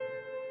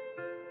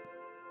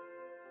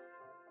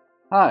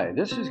Hi,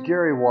 this is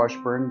Gary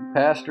Washburn,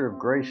 pastor of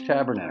Grace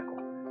Tabernacle.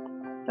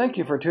 Thank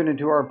you for tuning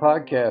to our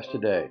podcast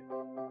today.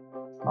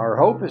 Our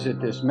hope is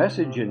that this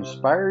message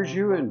inspires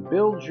you and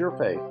builds your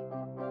faith.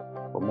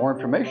 For more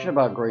information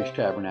about Grace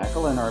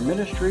Tabernacle and our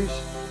ministries,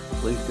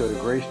 please go to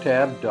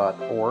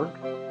gracetab.org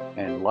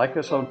and like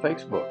us on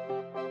Facebook.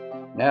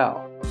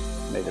 Now,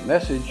 may the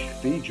message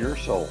feed your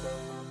soul.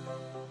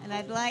 And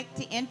I'd like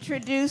to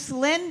introduce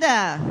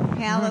Linda.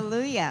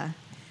 Hallelujah.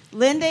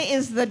 Linda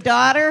is the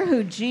daughter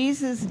who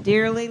Jesus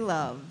dearly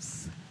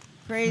loves.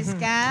 Praise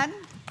God.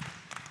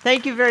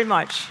 Thank you very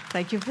much.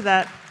 Thank you for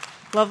that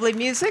lovely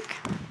music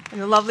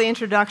and the lovely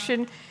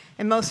introduction.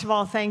 And most of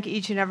all, thank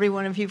each and every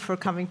one of you for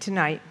coming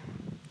tonight.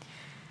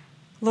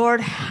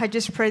 Lord, I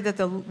just pray that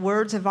the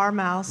words of our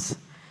mouths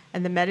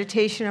and the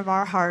meditation of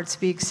our hearts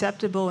be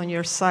acceptable in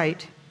your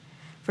sight.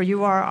 For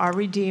you are our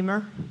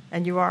Redeemer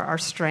and you are our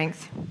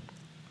strength.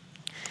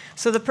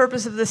 So the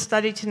purpose of this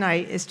study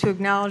tonight is to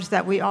acknowledge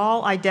that we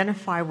all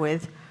identify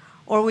with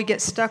or we get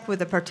stuck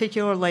with a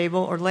particular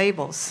label or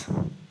labels.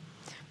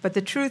 But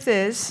the truth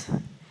is,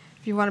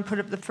 if you want to put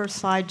up the first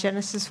slide,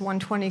 Genesis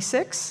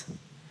 1:26,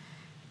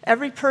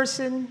 every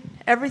person,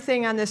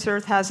 everything on this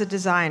earth has a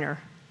designer.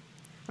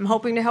 I'm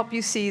hoping to help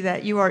you see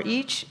that you are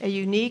each a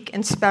unique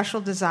and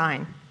special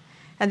design,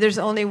 and there's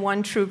only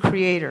one true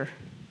creator.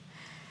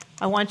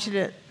 I want you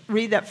to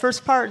read that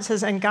first part. It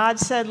says, "And God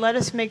said, let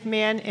us make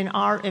man in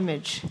our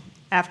image,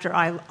 after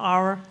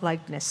our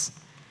likeness."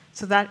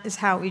 So that is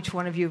how each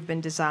one of you have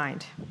been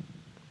designed.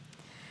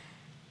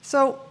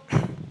 So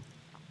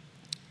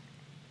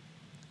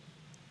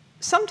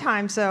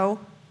sometimes, though,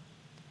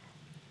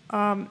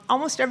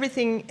 almost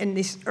everything in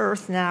this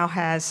earth now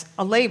has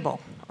a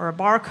label or a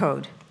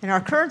barcode. In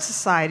our current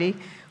society,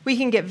 we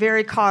can get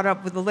very caught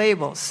up with the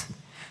labels.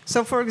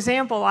 So, for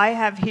example, I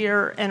have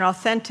here an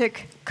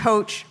authentic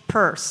Coach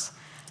purse.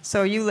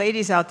 So you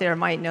ladies out there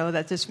might know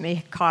that this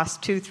may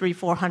cost $200, $300,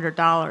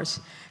 $400.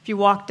 If you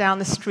walk down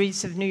the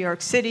streets of New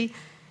York City,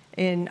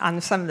 on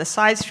some of the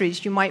side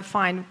streets, you might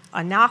find a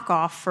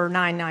knockoff for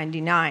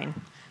 $9.99.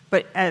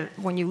 But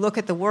when you look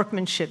at the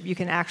workmanship, you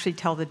can actually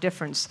tell the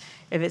difference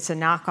if it's a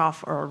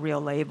knockoff or a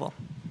real label.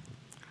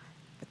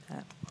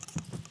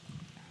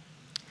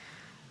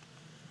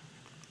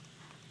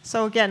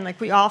 So again, like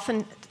we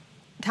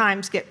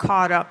oftentimes get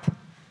caught up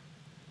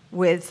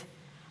with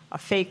a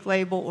fake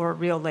label or a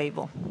real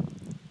label.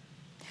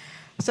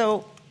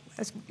 So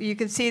as you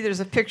can see,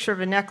 there's a picture of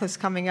a necklace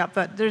coming up,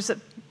 but there's a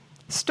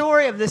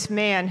story of this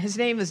man. His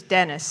name was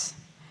Dennis,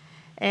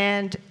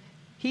 and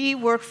he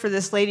worked for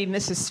this lady,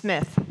 Mrs.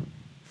 Smith.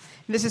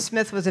 Mrs.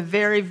 Smith was a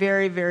very,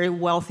 very, very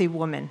wealthy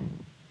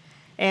woman,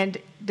 and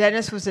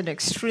Dennis was an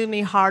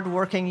extremely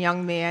hard-working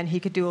young man. He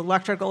could do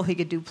electrical, he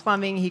could do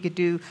plumbing, he could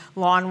do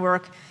lawn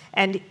work,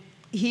 and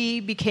he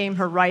became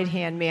her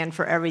right-hand man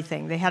for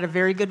everything. They had a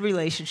very good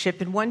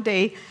relationship. And one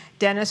day,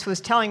 Dennis was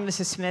telling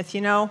Mrs. Smith,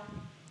 you know,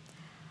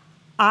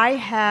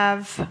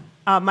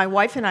 my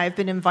wife and I have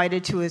been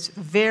invited to his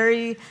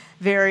very,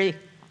 very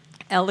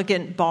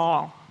elegant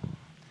ball.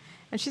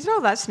 And she said,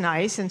 oh, that's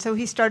nice. And so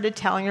he started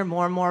telling her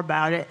more and more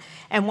about it.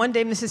 And one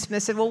day, Mrs.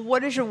 Smith said, well,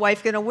 what is your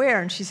wife going to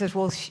wear? And she says,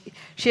 well,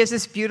 she has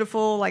this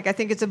beautiful, I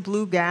think it's a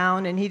blue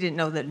gown. And he didn't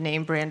know the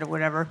name brand or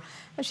whatever.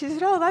 And she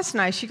said, oh, that's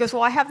nice. She goes,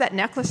 well, I have that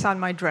necklace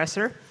on my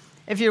dresser.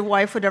 If your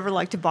wife would ever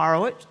like to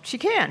borrow it, she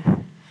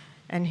can.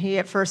 And he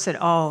at first said,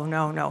 oh,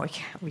 no,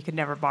 we could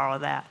never borrow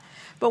that.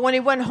 But when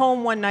he went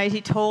home one night, he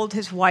told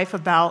his wife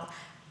about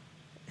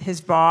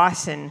his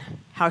boss and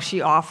how she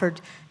offered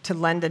to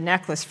lend a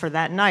necklace for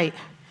that night.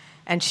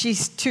 And she,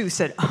 too,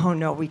 said, oh,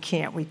 no, we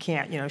can't.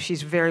 You know,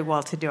 she's very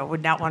well-to-do. I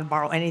would not want to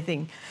borrow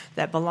anything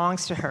that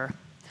belongs to her.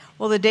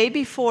 Well, the day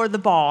before the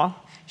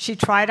ball, she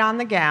tried on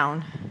the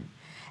gown,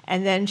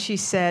 and then she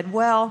said,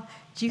 well,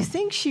 do you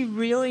think she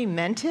really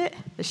meant it,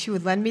 that she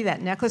would lend me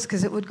that necklace,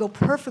 because it would go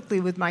perfectly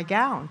with my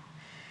gown?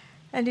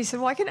 And he said,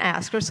 well, I can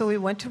ask her. So we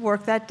went to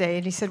work that day,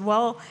 and he said,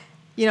 well,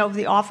 you know,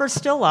 the offer's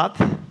still up.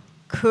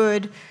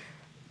 Could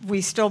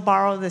we still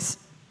borrow this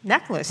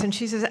necklace? And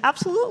she says,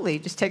 absolutely.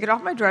 Just take it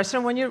off my dresser,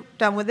 and when you're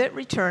done with it,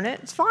 return it.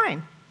 It's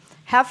fine.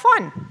 Have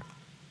fun.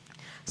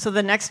 So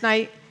the next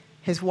night,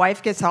 his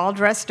wife gets all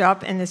dressed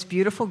up in this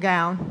beautiful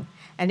gown,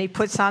 and he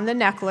puts on the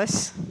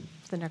necklace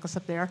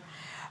up there.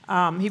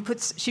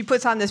 She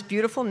puts on this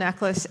beautiful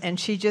necklace, and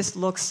she just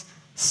looks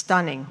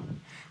stunning.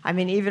 I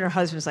mean, even her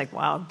husband's like,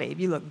 wow, babe,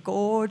 you look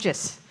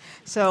gorgeous.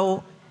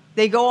 So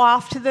they go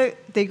off to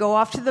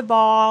the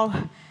ball.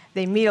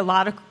 They meet a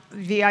lot of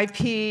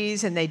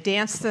VIPs, and they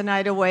dance the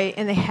night away,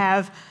 and they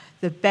have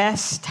the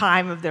best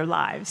time of their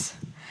lives.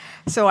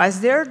 So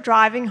as they're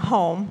driving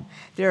home,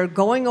 they're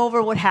going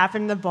over what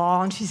happened in the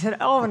ball, and she said,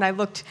 oh, and I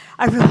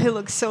really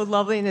looked so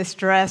lovely in this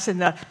dress,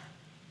 and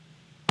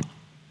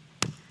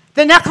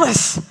the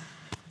necklace.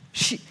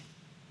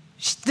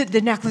 The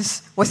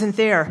necklace wasn't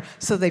there.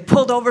 So they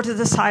pulled over to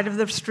the side of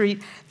the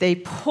street. They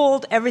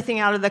pulled everything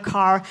out of the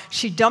car.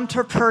 She dumped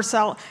her purse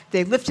out.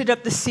 They lifted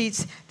up the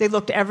seats. They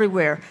looked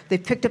everywhere. They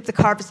picked up the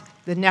carpets.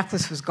 The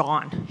necklace was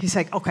gone. He's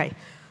like, okay,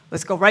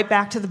 Let's go right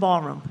back to the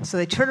ballroom. So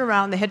they turn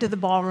around, they head to the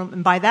ballroom,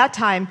 and by that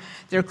time,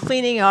 they're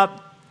cleaning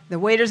up. The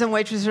waiters and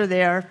waitresses are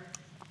there,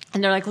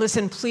 and they're like,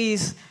 listen,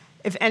 please,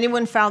 if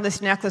anyone found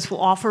this necklace,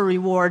 we'll offer a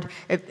reward.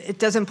 It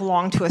doesn't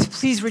belong to us.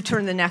 Please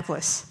return the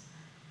necklace.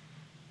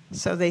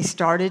 So they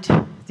started.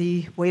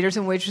 The waiters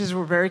and waitresses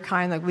were very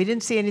kind, like, we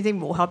didn't see anything,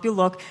 but we'll help you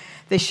look.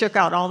 They shook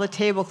out all the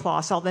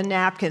tablecloths, all the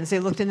napkins. They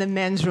looked in the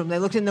men's room. They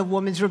looked in the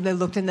women's room. They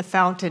looked in the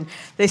fountain.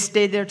 They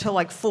stayed there till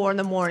like 4 in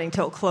the morning,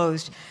 till it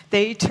closed.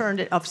 They turned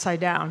it upside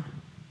down.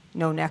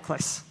 No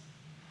necklace.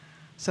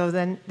 So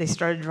then they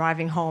started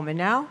driving home, and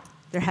now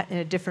they're in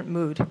a different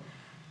mood.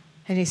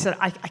 And he said,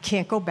 I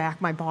can't go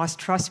back. My boss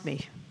trusts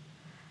me.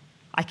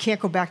 I can't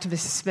go back to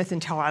Mrs. Smith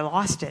until I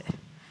lost it.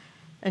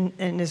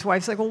 And his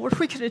wife's like, well, what are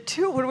we going to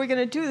do? What are we going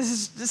to do?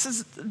 This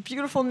is a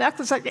beautiful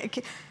necklace.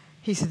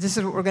 He said, this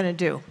is what we're going to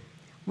do.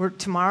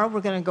 Tomorrow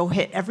we're going to go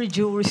hit every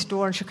jewelry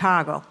store in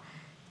Chicago.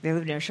 They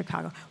live near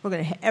Chicago. We're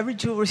going to hit every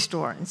jewelry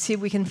store and see if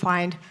we can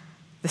find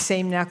the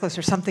same necklace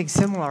or something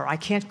similar. I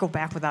can't go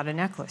back without a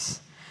necklace.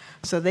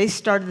 So they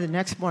started the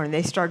next morning.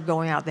 They started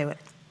going out. They went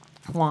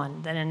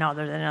one, then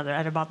another, then another.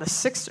 At about the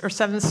 6th or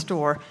 7th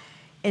store,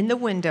 in the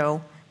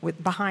window,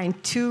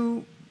 behind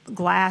 2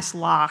 glass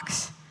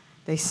locks,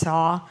 they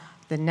saw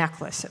the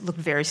necklace. It looked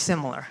very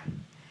similar.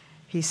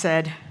 He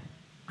said,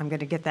 I'm going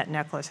to get that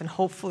necklace, and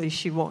hopefully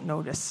she won't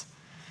notice.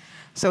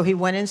 So he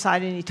went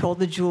inside and he told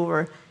the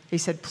jeweler, he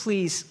said,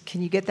 please,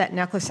 can you get that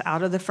necklace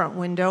out of the front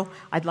window?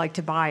 I'd like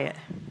to buy it.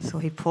 So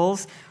he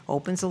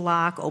opens the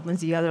lock, opens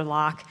the other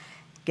lock,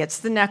 gets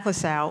the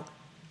necklace out,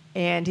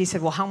 and he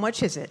said, well, how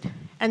much is it?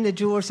 And the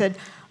jeweler said,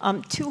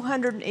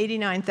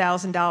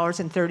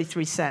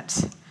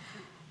 $289,033.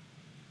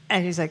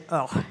 And he's like,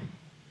 oh.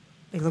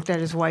 He looked at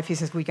his wife. He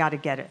says, we got to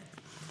get it.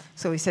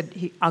 So he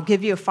said, I'll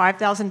give you a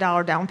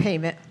 $5,000 down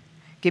payment.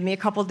 Give me a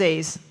couple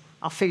days.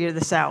 I'll figure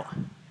this out.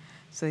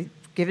 So they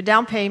give a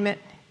down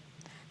payment.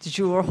 The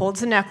jeweler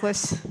holds the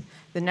necklace.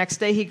 The next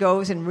day he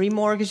goes and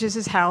remortgages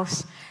his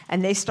house,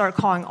 and they start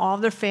calling all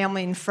of their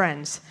family and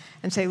friends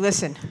and say,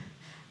 listen,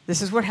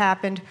 this is what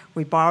happened.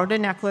 We borrowed a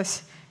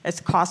necklace.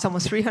 It's cost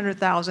almost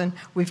 $300,000.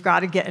 We've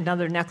got to get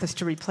another necklace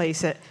to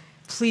replace it.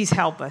 Please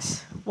help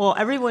us. Well,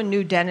 everyone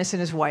knew Dennis and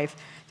his wife.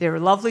 They were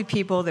lovely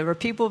people. They were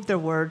people of their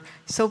word.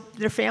 So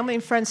their family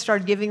and friends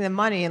started giving them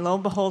money, and lo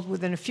and behold,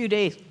 within a few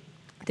days,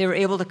 they were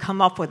able to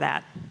come up with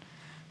that.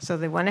 So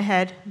they went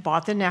ahead,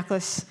 bought the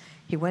necklace.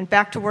 He went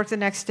back to work the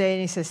next day,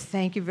 and he says,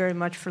 thank you very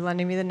much for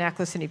lending me the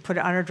necklace, and he put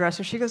it on her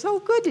dresser. She goes, oh,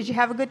 good. Did you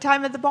have a good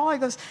time at the ball? He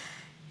goes,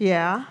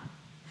 yeah.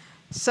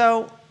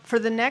 So for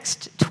the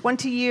next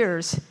 20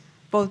 years,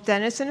 both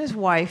Dennis and his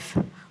wife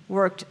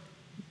worked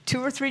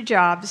 2 or 3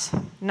 jobs,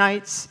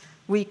 nights,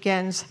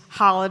 weekends,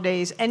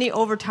 holidays, any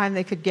overtime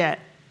they could get.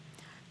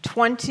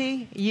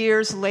 20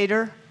 years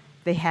later,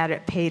 they had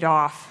it paid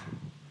off.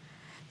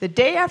 The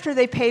day after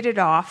they paid it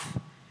off,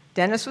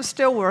 Dennis was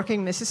still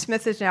working. Mrs.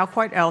 Smith is now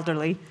quite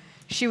elderly.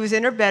 She was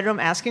in her bedroom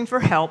asking for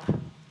help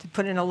to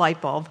put in a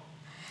light bulb.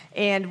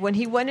 And when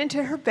he went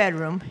into her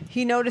bedroom,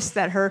 he noticed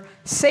that her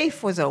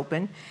safe was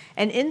open,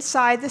 and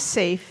inside the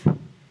safe,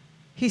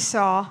 he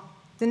saw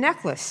the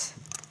necklace.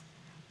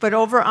 But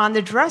over on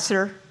the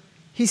dresser,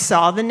 he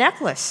saw the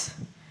necklace.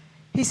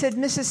 He said,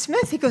 Mrs.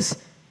 Smith, he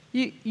goes,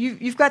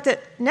 you've got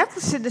that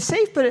necklace in the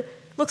safe, but it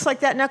looks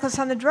like that necklace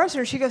on the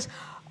dresser. She goes,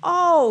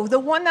 oh, the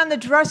one on the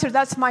dresser,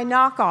 that's my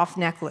knockoff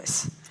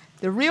necklace.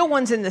 The real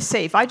one's in the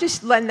safe. I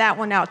just lend that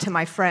one out to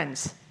my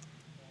friends.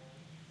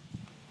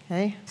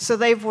 Okay? So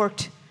they've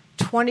worked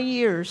 20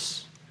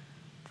 years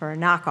for a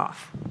knockoff.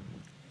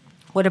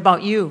 What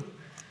about you?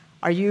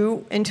 Are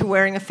you into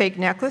wearing a fake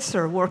necklace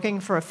or working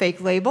for a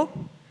fake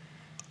label?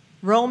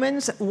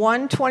 Romans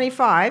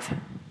 1:25.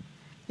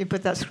 You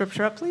put that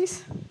scripture up,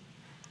 please.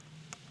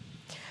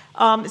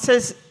 It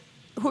says,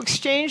 who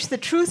exchanged the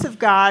truth of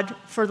God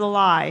for the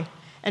lie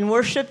and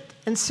worshiped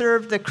and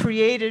served the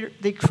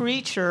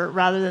creature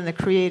rather than the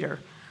creator.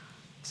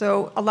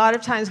 So a lot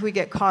of times we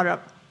get caught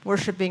up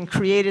worshiping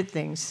created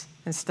things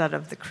instead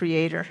of the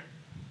creator.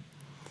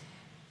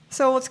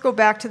 So let's go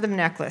back to the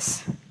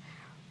necklace.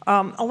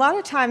 A lot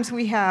of times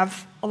we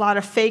have a lot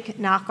of fake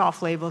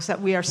knockoff labels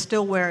that we are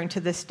still wearing to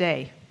this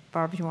day.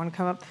 Barb, you want to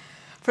come up?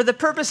 For the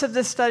purpose of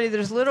this study,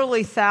 there's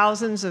literally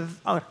thousands of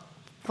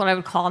what I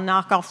would call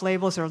knockoff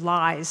labels or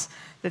lies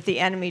that the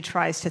enemy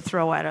tries to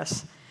throw at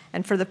us.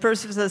 And for the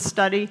purpose of the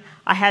study,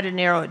 I had to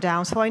narrow it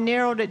down. So I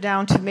narrowed it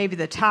down to maybe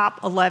the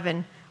top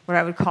 11, what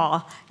I would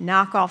call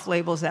knockoff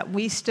labels that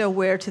we still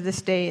wear to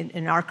this day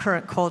in our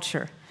current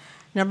culture.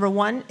 Number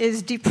 1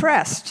 is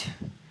depressed.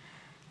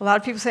 A lot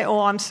of people say,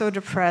 oh, I'm so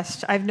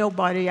depressed. I have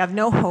nobody. I have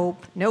no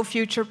hope, no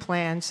future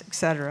plans,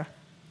 etc.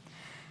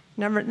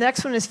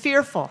 Next one is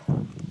fearful.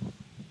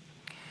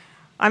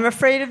 I'm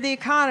afraid of the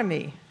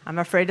economy. I'm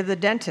afraid of the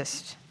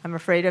dentist. I'm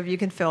afraid of, you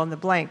can fill in the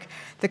blank.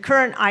 The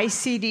current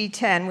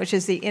ICD-10, which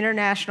is the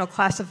International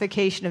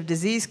Classification of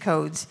Disease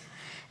Codes,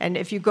 and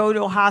if you go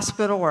to a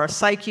hospital or a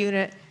psych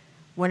unit,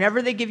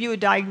 whenever they give you a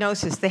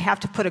diagnosis, they have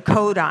to put a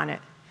code on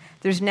it.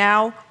 There's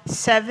now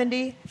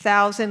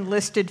 70,000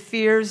 listed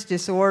fears,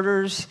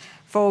 disorders,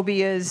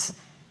 phobias,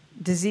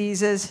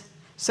 diseases.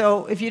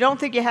 So if you don't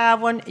think you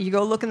have one, you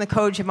go look in the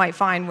codes, you might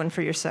find one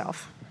for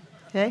yourself.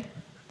 Okay?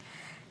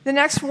 The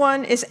next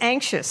one is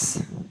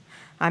anxious.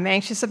 I'm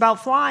anxious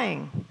about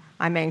flying.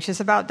 I'm anxious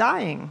about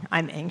dying.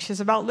 I'm anxious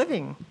about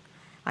living.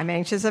 I'm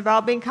anxious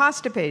about being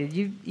constipated.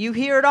 You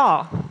hear it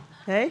all.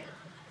 Okay?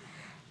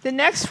 The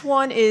next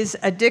one is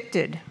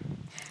addicted.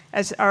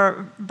 As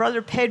our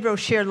brother Pedro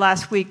shared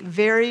last week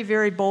very,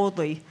 very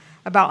boldly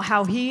about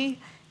how he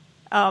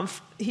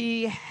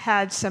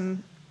had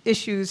some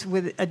issues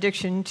with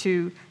addiction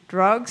to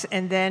drugs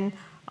and then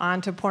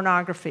on to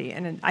pornography.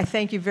 And I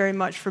thank you very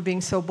much for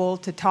being so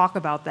bold to talk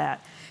about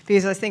that,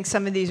 because I think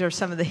some of these are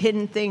some of the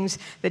hidden things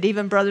that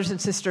even brothers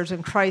and sisters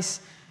in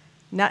Christ,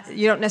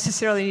 you don't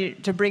necessarily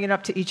need to bring it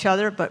up to each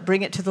other, but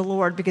bring it to the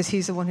Lord, because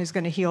he's the one who's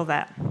going to heal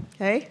that.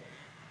 Okay?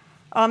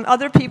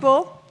 Other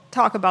people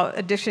talk about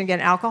addiction,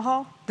 again,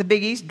 alcohol, the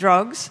biggies,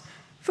 drugs,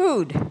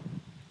 food,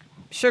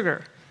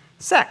 sugar,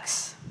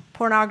 sex,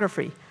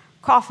 pornography,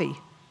 coffee,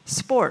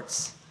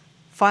 sports,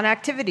 fun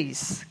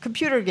activities,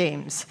 computer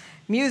games,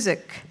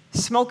 music,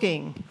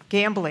 smoking,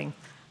 gambling.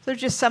 They're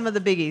just some of the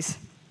biggies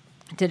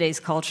in today's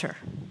culture.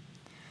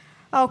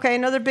 Okay,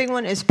 another big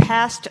one is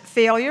past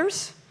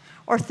failures,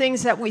 or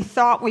things that we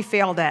thought we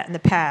failed at in the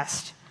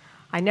past.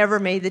 I never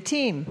made the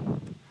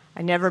team.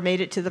 I never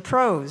made it to the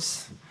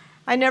pros.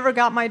 I never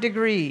got my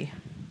degree.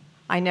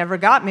 I never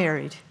got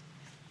married.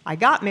 I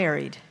got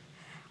married.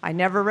 I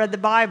never read the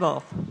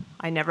Bible.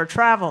 I never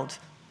traveled.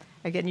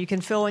 Again, you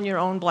can fill in your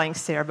own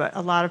blanks there, but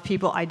a lot of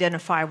people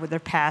identify with their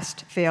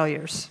past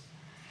failures.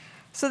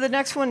 So the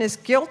next one is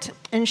guilt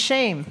and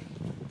shame.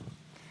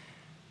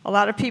 A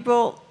lot of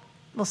people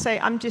will say,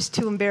 I'm just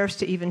too embarrassed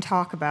to even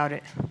talk about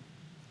it.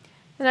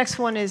 The next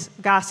one is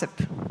gossip,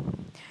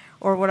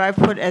 or what I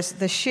put as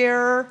the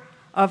sharer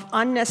of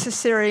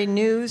unnecessary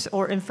news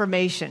or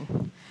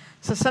information.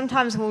 So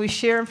sometimes when we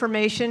share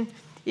information,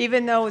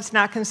 even though it's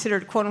not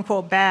considered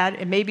quote-unquote bad,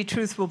 it may be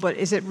truthful, but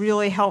is it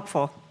really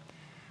helpful?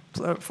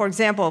 For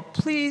example,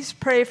 please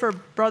pray for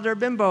Brother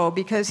Bimbo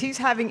because he's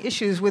having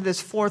issues with his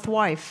fourth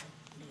wife.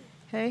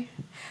 Okay?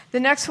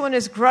 The next one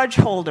is grudge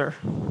holder.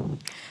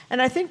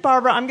 And I think,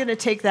 Barbara, I'm going to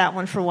take that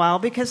one for a while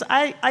because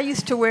I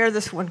used to wear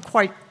this one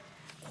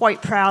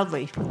quite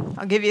proudly.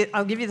 I'll give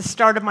you the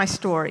start of my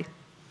story.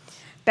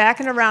 Back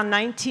in around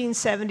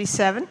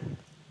 1977,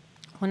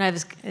 when I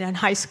was in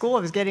high school,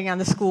 I was getting on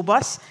the school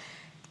bus,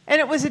 and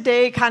it was a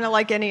day kind of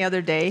like any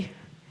other day.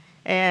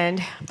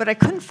 But I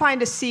couldn't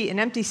find a seat, an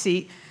empty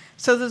seat.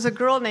 So there's a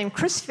girl named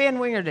Chris Van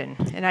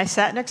Wingerden, and I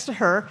sat next to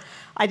her.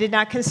 I did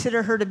not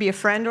consider her to be a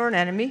friend or an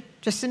enemy,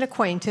 just an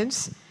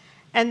acquaintance.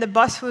 And the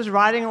bus was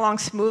riding along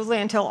smoothly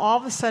until all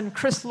of a sudden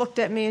Chris looked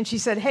at me and she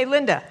said, "Hey,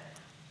 Linda."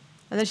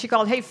 And then she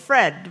called, "Hey,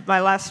 Fred."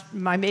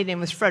 My maiden name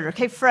was Frederick.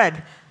 "Hey,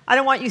 Fred, I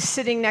don't want you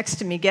sitting next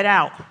to me. Get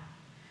out."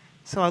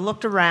 So I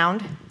looked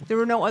around. There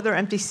were no other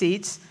empty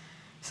seats.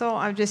 So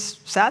I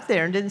just sat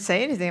there and didn't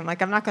say anything. I'm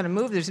like, I'm not going to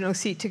move. There's no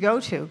seat to go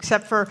to,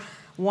 except for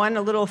one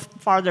a little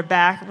farther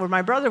back where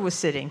my brother was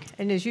sitting.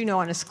 And as you know,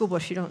 on a school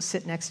bus, you don't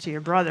sit next to your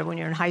brother when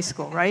you're in high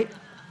school, right?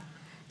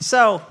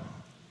 So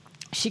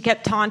she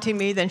kept taunting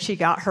me. Then she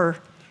got her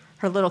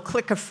little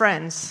clique of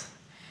friends.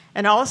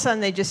 And all of a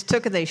sudden, they just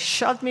took it. They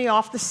shoved me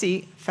off the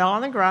seat, fell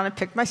on the ground, and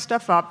picked my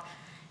stuff up.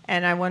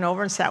 And I went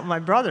over and sat with my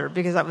brother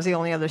because that was the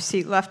only other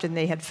seat left, and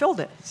they had filled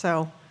it.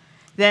 So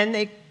then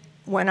they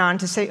went on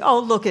to say, "Oh,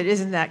 look,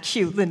 isn't that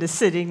cute, Linda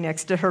sitting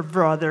next to her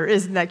brother?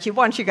 Isn't that cute?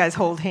 Why don't you guys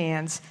hold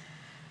hands?"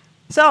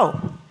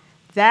 So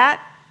that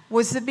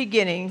was the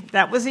beginning.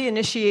 That was the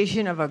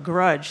initiation of a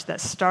grudge that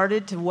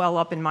started to well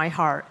up in my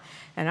heart.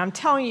 And I'm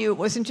telling you, it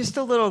wasn't just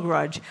a little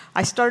grudge.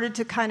 I started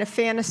to kind of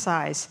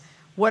fantasize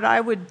what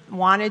I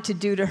wanted to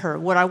do to her,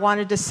 what I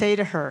wanted to say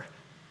to her.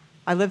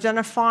 I lived on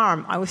a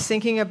farm. I was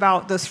thinking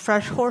about those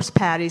fresh horse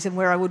patties and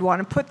where I would want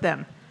to put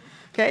them.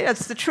 Okay,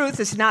 that's the truth.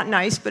 It's not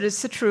nice, but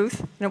it's the truth,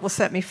 and it will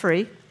set me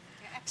free.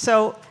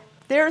 So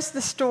there's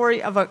the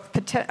story of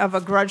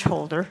a grudge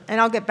holder, and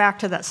I'll get back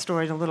to that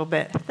story in a little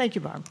bit. Thank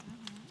you, Barb.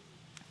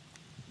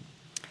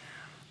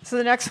 So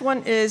the next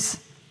one is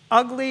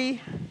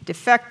ugly,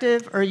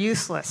 defective, or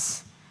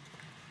useless.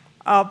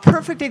 A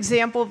perfect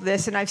example of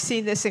this, and I've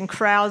seen this in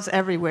crowds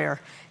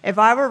everywhere. If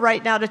I were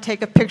right now to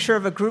take a picture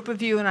of a group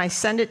of you and I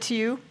send it to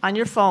you on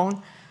your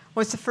phone,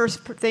 what's the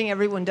first thing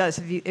everyone does?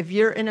 If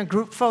you're in a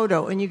group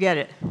photo and you get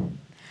it,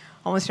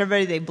 almost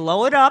everybody, they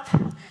blow it up,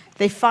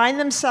 they find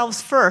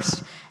themselves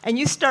first, and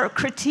you start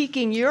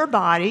critiquing your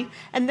body,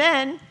 and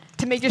then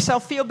to make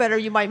yourself feel better,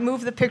 you might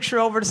move the picture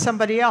over to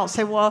somebody else.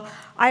 Say, well,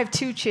 I have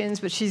 2 chins,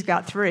 but she's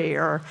got 3,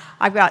 or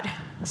I've got...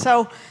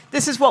 So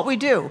this is what we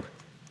do.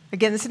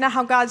 Again, this is not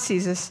how God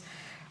sees us.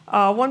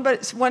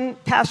 One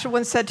pastor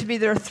once said to me,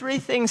 there are 3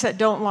 things that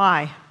don't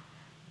lie: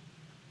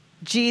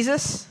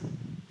 Jesus,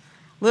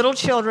 little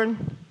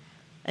children,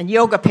 and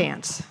yoga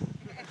pants.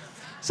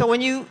 So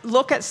when you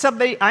look at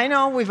somebody, I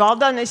know we've all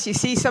done this, you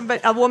see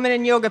a woman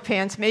in yoga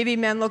pants, maybe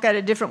men look at it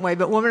a different way,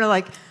 but women are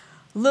like,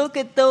 Look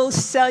at those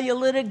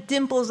cellulitic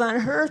dimples on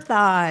her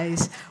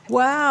thighs.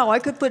 Wow, I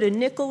could put a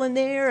nickel in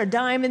there, a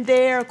dime in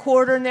there, a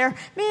quarter in there.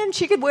 Man,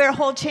 she could wear a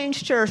whole change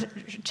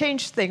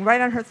thing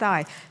right on her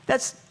thigh.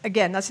 That's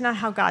not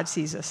how God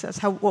sees us.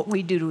 That's what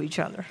we do to each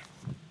other.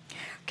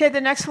 Okay,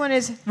 the next one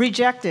is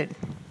rejected.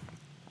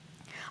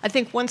 I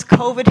think once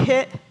COVID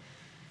hit,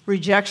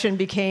 rejection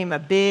became a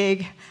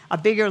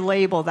bigger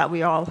label that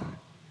we all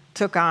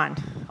took on.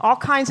 All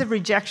kinds of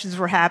rejections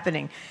were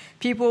happening.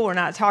 People were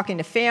not talking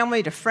to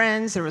family, to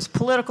friends. There was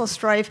political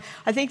strife.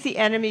 I think the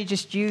enemy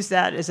just used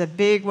that as a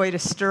big way to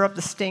stir up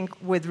the stink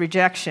with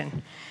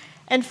rejection.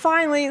 And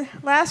finally,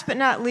 last but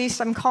not least,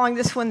 I'm calling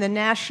this one the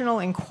National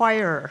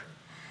Enquirer.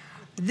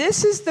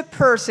 This is the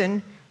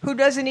person who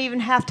doesn't even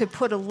have to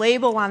put a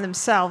label on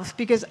themselves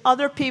because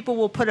other people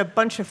will put a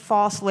bunch of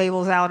false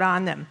labels out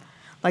on them,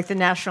 like the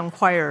National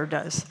Enquirer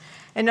does.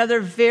 Another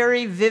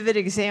very vivid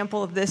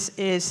example of this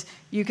is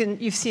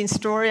you've seen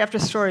story after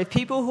story of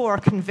people who are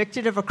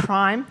convicted of a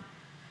crime.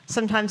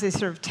 Sometimes they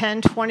serve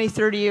 10, 20,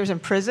 30 years in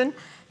prison.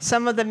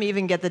 Some of them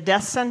even get the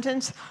death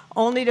sentence,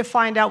 only to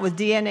find out with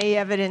DNA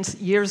evidence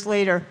years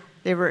later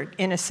they were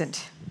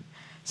innocent.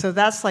 So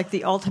that's like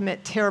the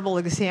ultimate terrible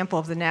example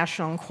of the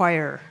National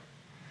Enquirer.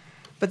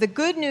 But the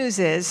good news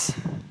is,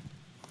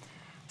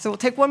 so we'll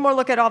take one more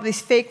look at all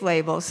these fake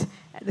labels.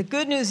 The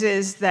good news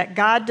is that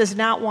God does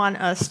not want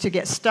us to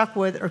get stuck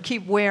with or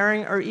keep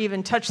wearing or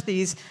even touch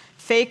these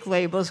fake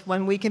labels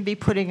when we can be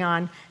putting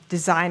on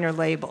designer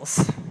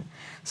labels.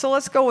 So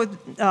let's go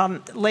with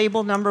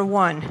label number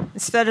 1.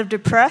 Instead of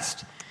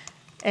depressed,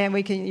 and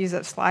we can use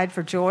that slide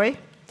for joy,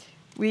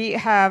 we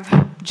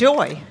have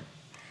joy.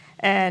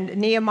 And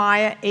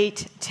Nehemiah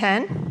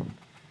 8:10,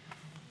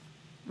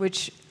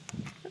 which...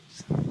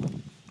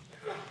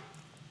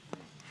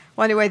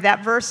 Well, anyway,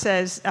 that verse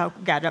says,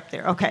 got it up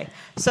there. Okay.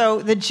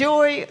 So the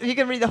joy, you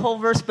can read the whole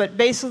verse, but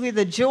basically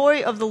the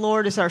joy of the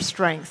Lord is our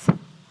strength.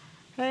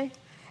 Okay?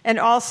 And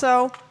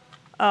also,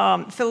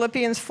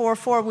 Philippians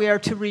 4:4, we are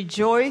to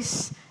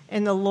rejoice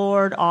in the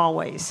Lord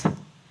always.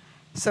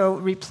 So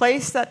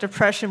replace that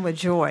depression with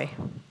joy.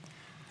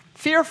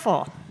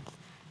 Fearful.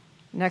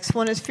 Next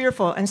one is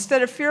fearful.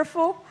 Instead of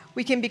fearful,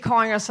 we can be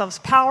calling ourselves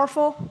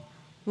powerful,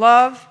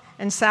 love,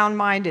 and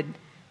sound-minded.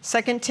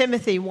 2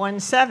 Timothy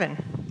 1:7.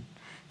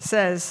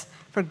 says,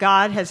 for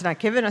God has not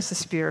given us a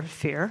spirit of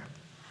fear,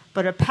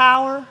 but of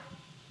power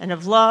and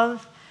of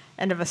love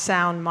and of a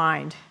sound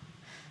mind.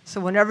 So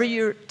whenever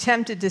you're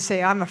tempted to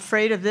say, I'm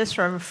afraid of this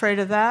or I'm afraid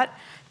of that,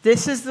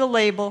 this is the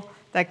label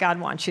that God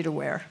wants you to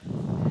wear.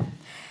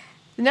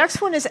 The next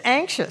one is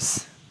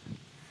anxious.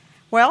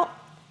 Well,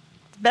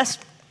 the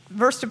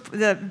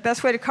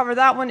best way to cover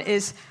that one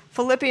is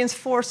Philippians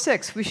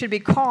 4:6. We should be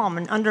calm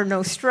and under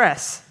no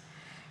stress.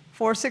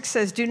 4:6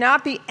 says, do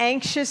not be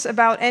anxious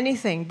about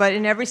anything, but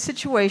in every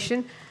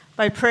situation,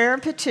 by prayer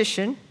and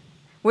petition,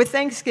 with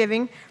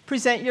thanksgiving,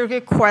 present your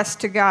request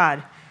to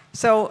God.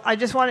 So I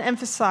just want to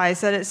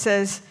emphasize that it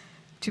says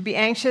to be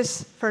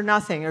anxious for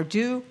nothing, or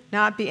do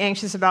not be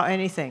anxious about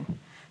anything.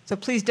 So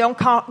please don't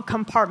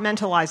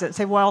compartmentalize it.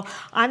 Say, well,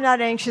 I'm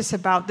not anxious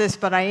about this,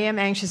 but I am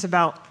anxious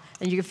about,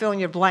 and you can fill in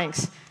your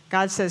blanks.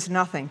 God says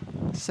nothing.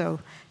 So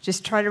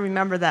just try to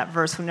remember that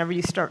verse whenever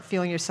you start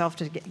feeling yourself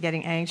to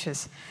getting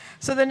anxious.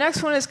 So the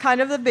next one is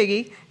kind of the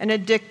biggie, and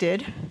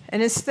addicted.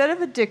 And instead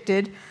of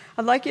addicted,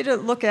 I'd like you to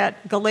look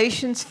at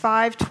Galatians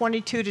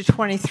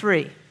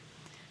 5:22-23.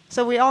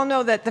 So we all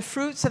know that the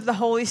fruits of the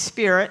Holy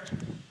Spirit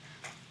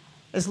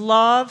is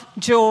love,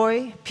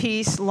 joy,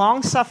 peace,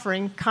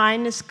 long-suffering,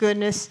 kindness,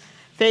 goodness,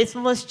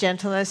 faithfulness,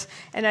 gentleness.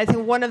 And I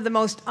think one of the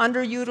most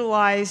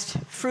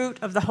underutilized fruit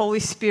of the Holy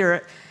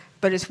Spirit,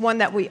 but it's one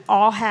that we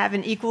all have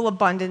in equal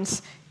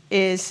abundance,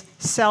 is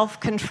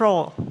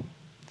self-control.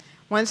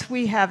 Once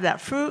we have that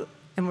fruit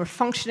and we're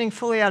functioning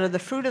fully out of the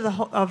fruit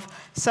of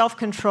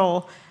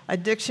self-control,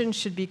 addiction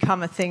should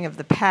become a thing of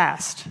the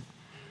past. Amen.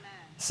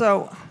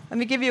 So let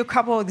me give you a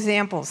couple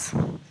examples.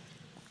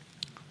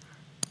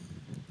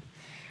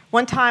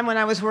 One time when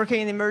I was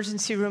working in the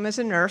emergency room as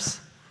a nurse,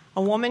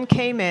 a woman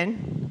came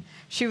in.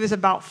 She was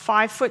about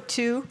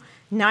 5'2",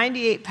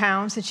 98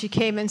 pounds, and she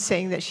came in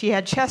saying that she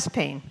had chest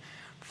pain.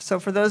 So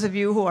for those of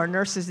you who are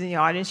nurses in the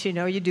audience, you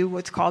know you do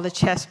what's called a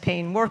chest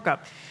pain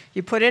workup.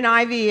 You put an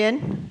IV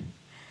in,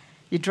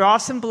 you draw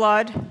some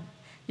blood,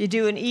 you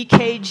do an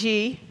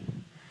EKG,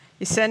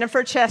 you send them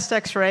for a chest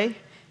x-ray,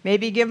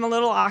 maybe give them a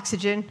little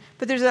oxygen,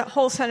 but there's a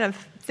whole set of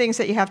things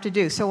that you have to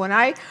do. So when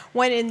I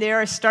went in there,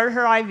 I started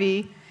her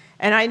IV,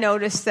 and I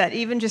noticed that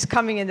even just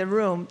coming in the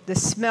room, the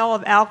smell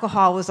of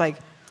alcohol was like,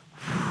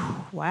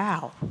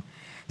 wow.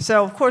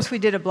 So, of course, we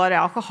did a blood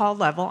alcohol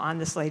level on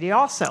this lady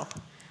also.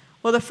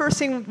 Well, the first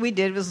thing we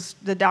did was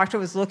the doctor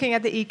was looking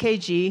at the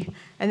EKG,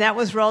 and that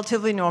was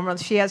relatively normal.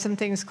 She had some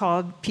things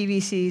called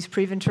PVCs,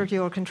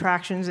 preventricular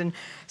contractions, and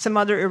some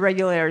other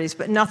irregularities,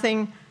 but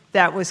nothing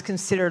that was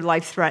considered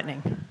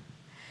life-threatening.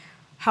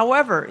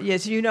 However,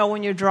 as you know,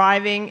 when you're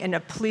driving and a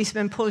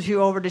policeman pulls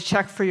you over to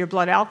check for your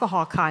blood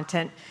alcohol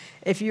content,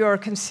 if you are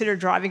considered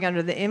driving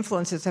under the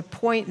influence, it's a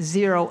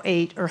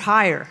 0.08 or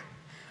higher.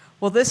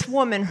 Well, this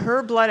woman,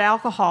 her blood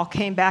alcohol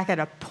came back at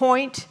a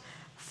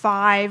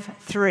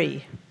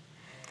 0.53.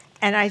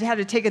 And I had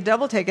to take a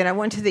double take, and I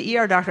went to the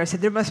ER doctor. I said,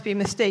 there must be a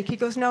mistake. He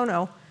goes,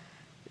 no.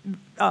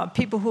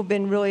 People who've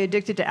been really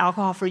addicted to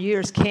alcohol for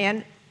years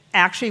can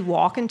actually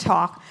walk and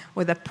talk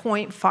with a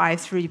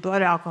 0.53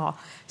 blood alcohol.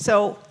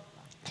 So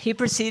he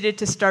proceeded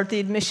to start the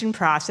admission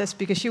process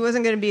because she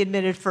wasn't going to be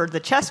admitted for the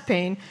chest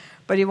pain,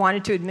 but he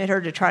wanted to admit her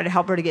to try to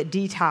help her to get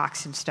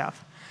detox and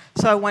stuff.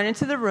 So I went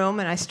into the room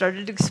and I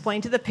started to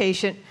explain to the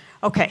patient,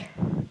 okay,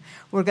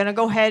 we're going to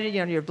go ahead,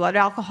 your blood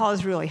alcohol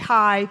is really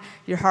high,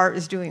 your heart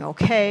is doing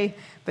okay,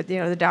 but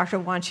the doctor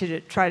wants you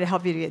to try to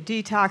help you to get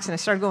detox. And I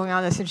started going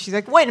on this, and she's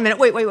like, wait a minute,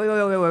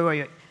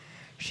 wait.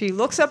 She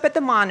looks up at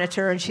the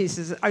monitor and she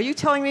says, are you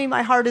telling me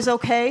my heart is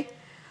okay?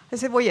 I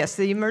said, well, yes,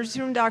 the emergency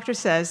room doctor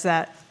says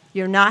that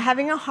you're not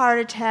having a heart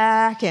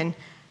attack,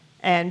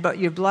 but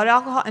your blood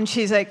alcohol, and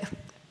she's like,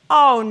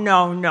 oh,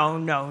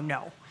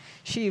 no.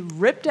 She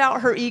ripped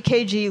out her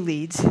EKG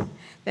leads,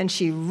 then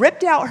she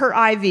ripped out her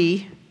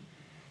IV,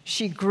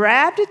 she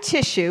grabbed a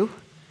tissue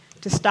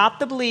to stop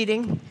the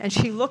bleeding, and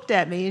she looked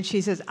at me and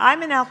she says,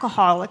 I'm an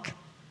alcoholic.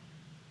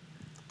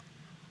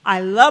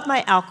 I love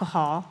my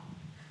alcohol.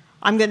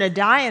 I'm going to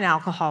die an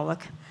alcoholic,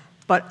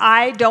 but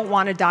I don't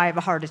want to die of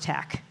a heart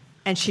attack.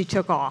 And she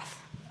took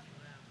off.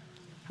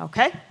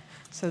 Okay?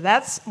 So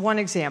that's one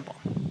example.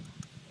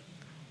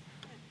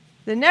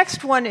 The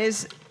next one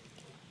is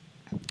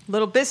a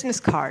little business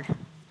card.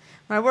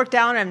 When I worked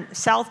down in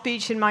South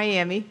Beach in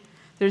Miami,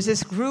 there's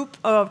this group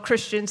of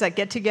Christians that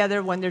get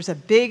together when there's a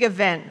big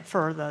event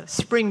for the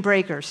spring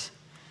breakers,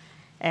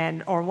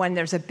 or when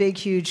there's a big,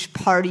 huge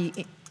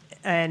party.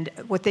 And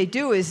what they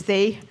do is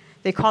they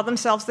call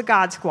themselves the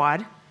God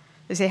Squad.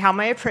 They say, how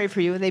may I pray for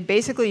you? And they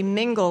basically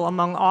mingle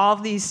among all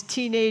of these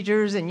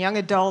teenagers and young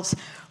adults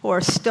who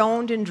are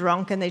stoned and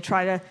drunk, and they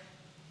try to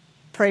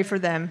pray for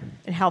them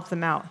and help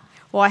them out.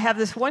 Well, I have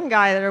this one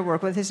guy that I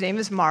work with. His name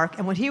is Mark,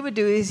 and what he would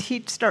do is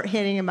he'd start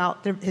handing him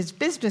out his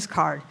business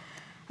card.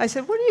 I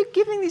said, what are you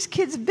giving these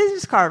kids a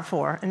business card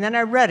for? And then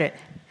I read it.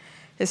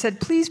 It said,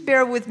 please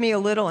bear with me a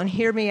little and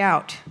hear me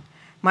out.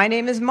 My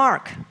name is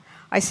Mark.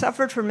 I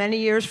suffered for many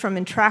years from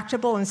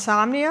intractable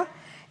insomnia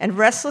and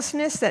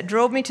restlessness that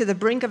drove me to the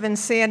brink of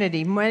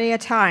insanity many a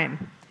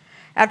time.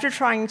 After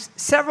trying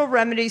several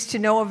remedies to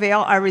no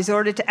avail, I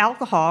resorted to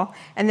alcohol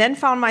and then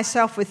found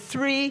myself with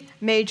 3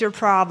 major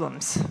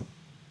problems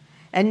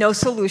and no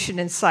solution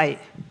in sight.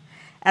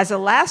 As a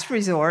last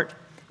resort,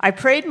 I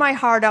prayed my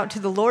heart out to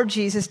the Lord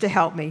Jesus to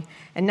help me,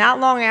 and not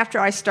long after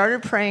I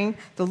started praying,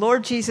 the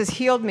Lord Jesus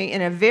healed me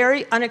in a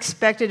very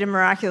unexpected and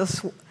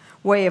miraculous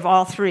way of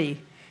all 3.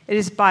 It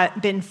has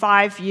been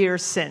 5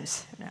 years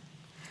since.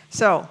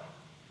 So,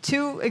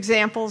 2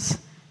 examples,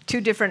 2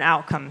 different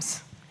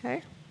outcomes.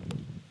 Okay?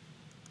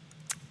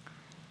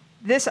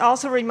 This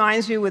also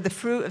reminds me with the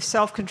fruit of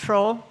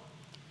self-control.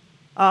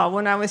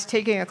 When I was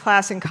taking a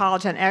class in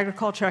college on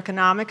agriculture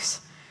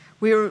economics,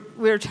 we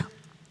were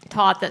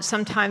taught that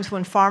sometimes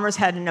when farmers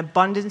had an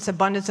abundance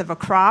of a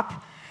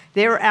crop,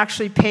 they were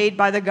actually paid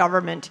by the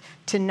government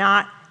to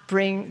not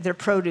bring their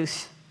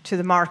produce to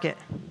the market.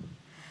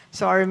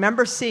 So I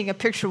remember seeing a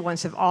picture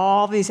once of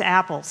all these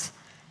apples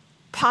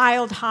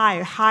piled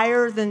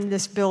higher than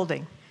this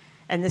building.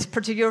 And this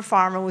particular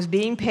farmer was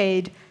being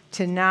paid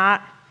to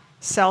not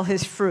sell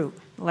his fruit,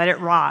 let it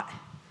rot.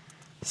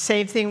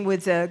 Same thing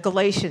with the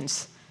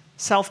Galatians,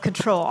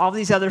 self-control, all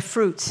these other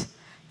fruits.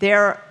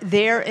 They're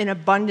there in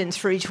abundance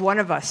for each one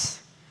of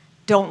us.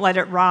 Don't let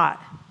it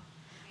rot.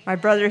 My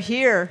brother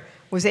here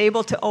was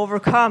able to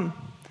overcome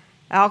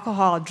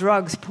alcohol,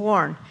 drugs,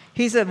 porn.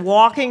 He's a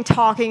walking,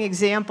 talking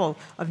example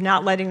of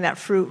not letting that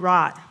fruit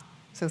rot.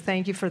 So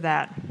thank you for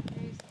that.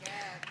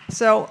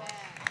 So,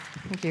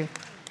 thank you.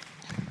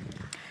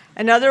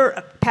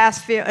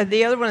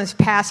 The other one is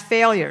past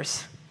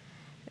failures.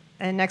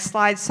 And next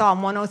slide,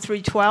 Psalm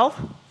 103:12.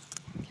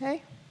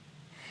 Okay.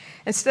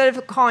 Instead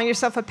of calling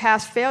yourself a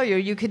past failure,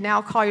 you could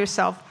now call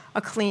yourself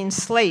a clean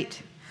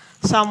slate.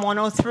 Psalm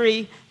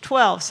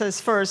 103:12 says,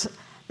 first,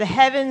 the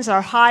heavens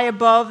are high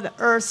above the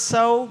earth,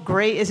 so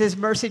great is his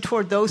mercy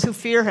toward those who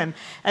fear him.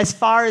 As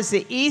far as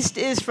the east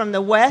is from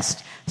the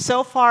west,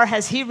 so far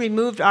has he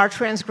removed our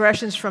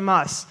transgressions from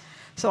us.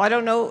 So I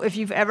don't know if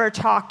you've ever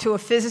talked to a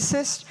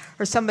physicist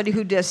or somebody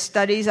who does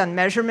studies on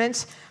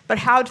measurements, but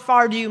how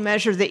far do you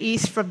measure the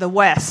east from the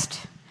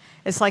west?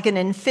 It's like an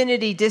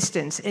infinity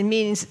distance. It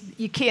means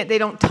they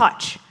don't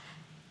touch.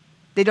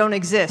 They don't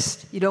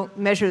exist. You don't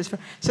measure this.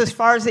 So as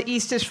far as the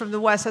east is from the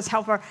west, that's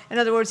how far. In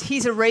other words,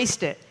 he's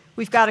erased it.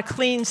 We've got a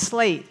clean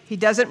slate. He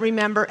doesn't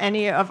remember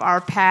any of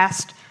our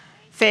past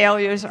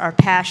failures, our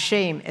past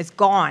shame. It's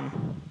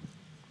gone.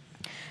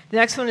 The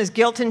next one is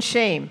guilt and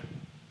shame.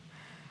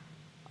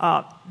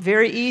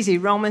 Very easy.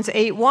 Romans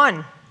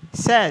 8:1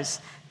 says,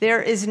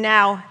 there is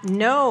now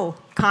no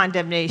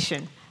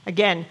condemnation.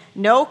 Again,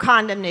 no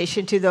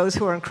condemnation to those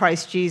who are in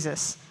Christ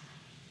Jesus.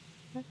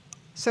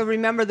 So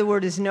remember, the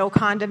word is no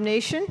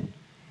condemnation.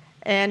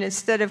 And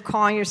instead of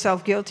calling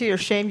yourself guilty or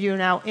shamed, you're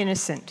now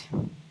innocent.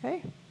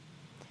 Okay?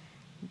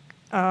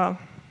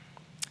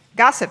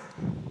 Gossip.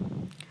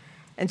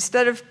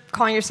 Instead of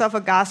calling yourself a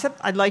gossip,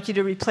 I'd like you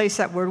to replace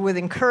that word with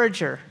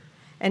encourager.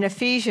 In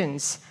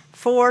Ephesians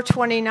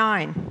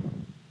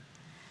 4:29,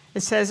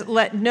 it says,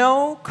 "Let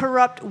no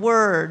corrupt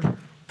word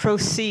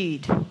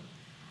proceed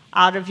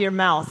out of your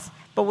mouth,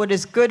 but what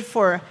is good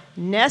for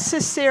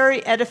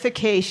necessary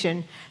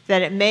edification,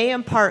 that it may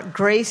impart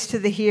grace to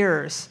the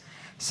hearers."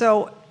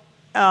 So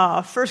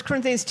 1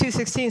 Corinthians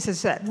 2:16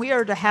 says that we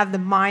are to have the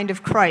mind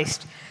of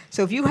Christ.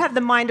 So if you have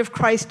the mind of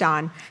Christ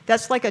on,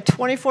 that's like a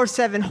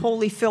 24/7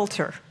 holy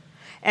filter.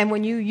 And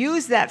when you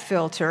use that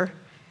filter,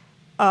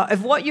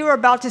 if what you're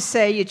about to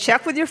say, you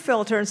check with your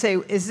filter and say,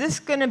 is this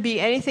going to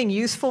be anything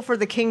useful for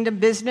the kingdom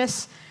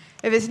business?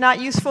 If it's not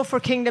useful for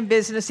kingdom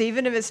business,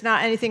 even if it's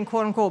not anything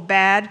quote-unquote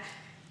bad,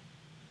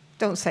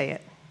 don't say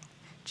it.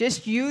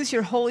 Just use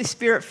your Holy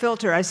Spirit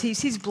filter. As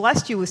He's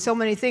blessed you with so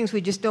many things,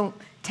 we just don't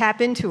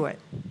tap into it.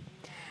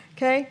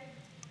 Okay?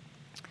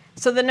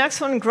 So the next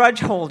one,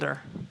 grudge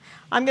holder.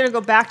 I'm going to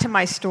go back to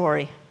my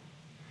story.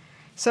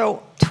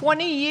 So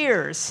 20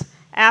 years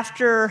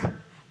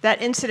after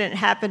that incident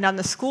happened on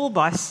the school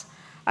bus,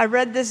 I had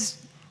read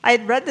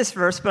this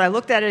verse, but I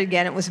looked at it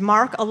again. It was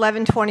Mark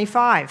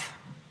 11:25.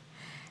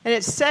 And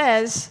it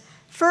says,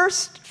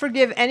 "First,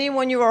 forgive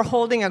anyone you are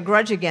holding a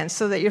grudge against,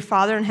 so that your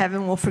Father in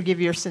heaven will forgive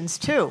your sins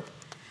too."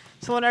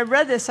 So when I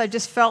read this, I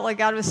just felt like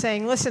God was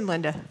saying, listen,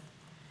 Linda,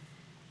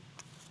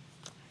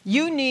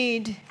 you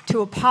need to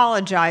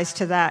apologize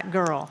to that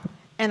girl.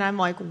 And I'm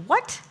like,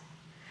 what?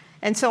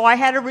 And so I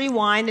had to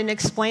rewind and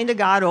explain to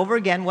God over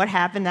again what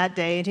happened that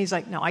day. And He's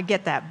like, no, I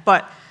get that.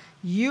 But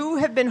you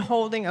have been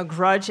holding a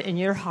grudge in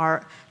your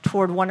heart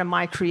toward one of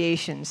my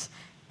creations.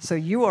 So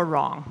you are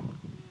wrong.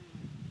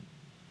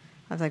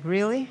 I was like,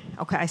 really?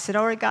 Okay. I said,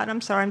 all right, God,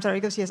 I'm sorry. He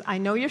goes, yes, I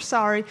know you're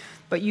sorry,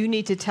 but you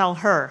need to tell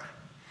her.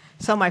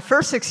 So my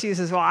first excuse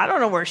is, well, I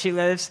don't know where she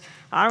lives.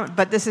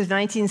 But this is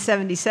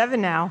 1977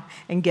 now.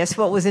 And guess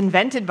what was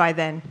invented by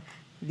then?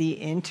 The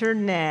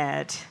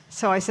internet.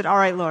 So I said, all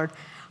right, Lord.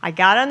 I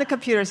got on the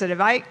computer and said,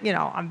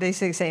 I'm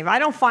basically saying, if I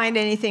don't find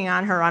anything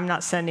on her, I'm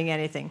not sending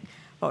anything.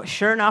 Well,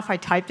 sure enough, I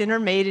typed in her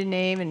maiden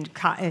name, and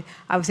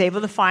I was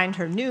able to find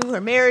her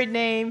married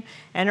name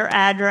and her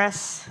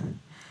address.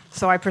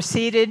 So I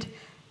proceeded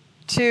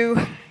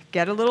to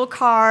get a little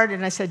card,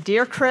 and I said,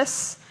 "Dear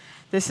Chris,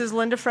 this is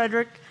Linda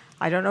Frederick.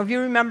 I don't know if you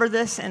remember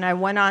this." And I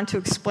went on to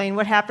explain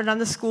what happened on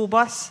the school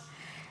bus.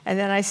 And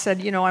then I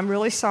said, I'm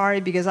really sorry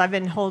because I've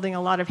been holding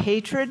a lot of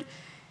hatred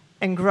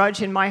and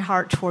grudge in my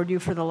heart toward you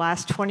for the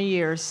last 20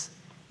 years,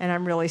 and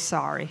I'm really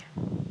sorry.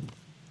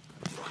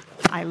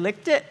 I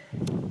licked it,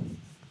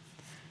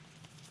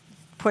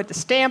 put the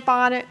stamp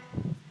on it.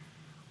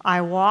 I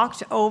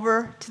walked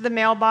over to the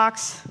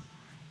mailbox.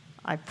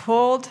 I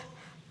pulled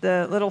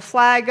the little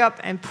flag up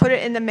and put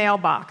it in the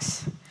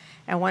mailbox.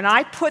 And when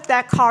I put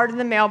that card in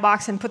the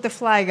mailbox and put the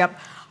flag up,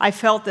 I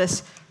felt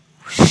this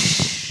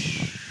whoosh.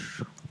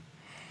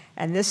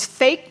 And this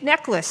fake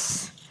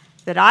necklace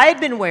that I had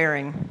been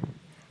wearing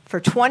for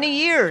 20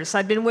 years,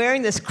 I'd been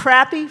wearing this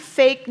crappy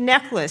fake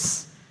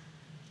necklace.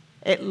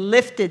 It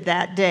lifted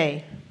that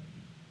day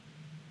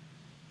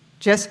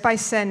just by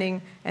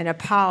sending an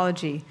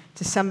apology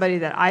to somebody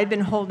that I'd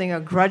been holding a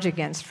grudge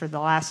against for the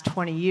last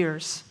 20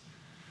 years.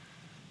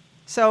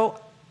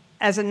 So,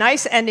 as a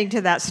nice ending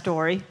to that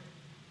story,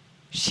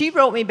 she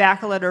wrote me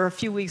back a letter a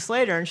few weeks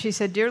later, and she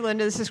said, "Dear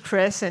Linda, this is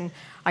Chris, and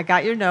I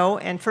got your note,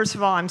 and first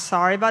of all, I'm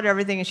sorry about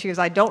everything." And she goes,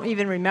 "I don't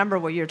even remember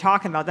what you're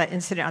talking about, that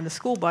incident on the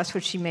school bus,"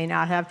 which she may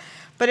not have.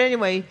 But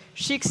anyway,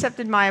 she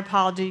accepted my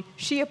apology.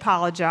 She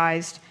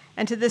apologized.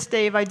 And to this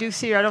day, if I do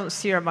see her, I don't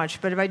see her much,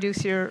 but if I do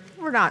see her,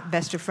 we're not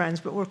best of friends,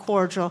 but we're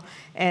cordial.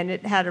 And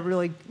it had a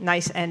really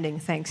nice ending,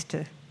 thanks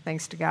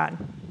to God.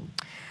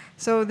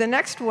 So the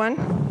next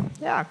one,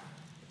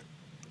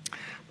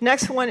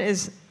 Next one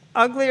is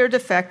ugly or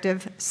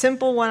defective.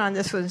 Simple one on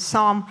this one,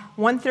 Psalm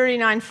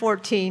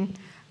 139:14.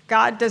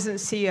 God doesn't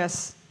see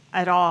us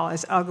at all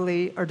as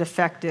ugly or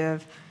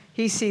defective.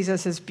 He sees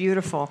us as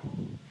beautiful.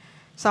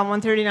 Psalm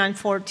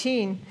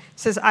 139:14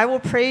 says, "I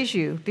will praise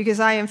you because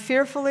I am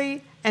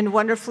fearfully and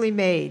wonderfully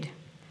made.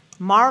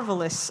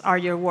 Marvelous are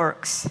your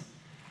works."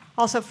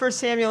 Also, 1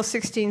 Samuel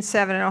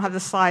 16:7, I don't have the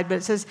slide, but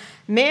it says,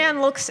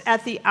 "Man looks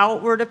at the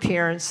outward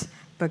appearance,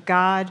 but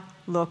God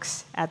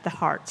looks at the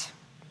heart."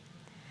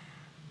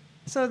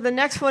 So the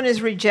next one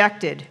is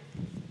rejected.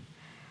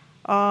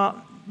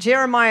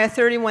 Jeremiah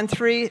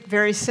 31:3,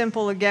 very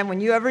simple again.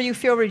 Whenever you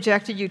feel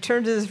rejected, you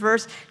turn to this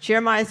verse.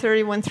 Jeremiah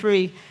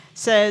 31:3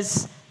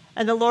 says,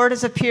 "And the Lord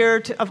has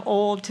appeared of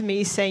old to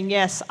me, saying,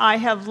 yes, I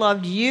have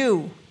loved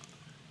you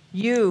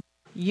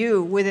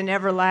with an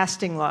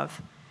everlasting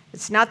love."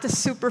 It's not the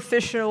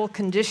superficial,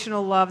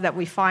 conditional love that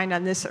we find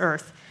on this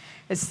earth.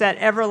 It's that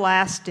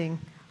everlasting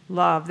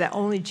love that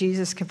only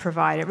Jesus can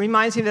provide. It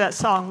reminds me of that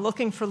song,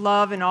 "Looking for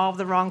love in all of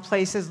the wrong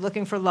places,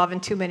 looking for love in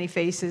too many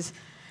faces."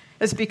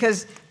 It's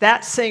because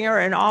that singer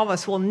and all of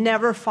us will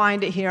never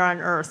find it here on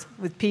earth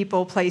with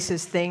people,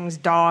 places, things,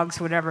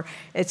 dogs, whatever.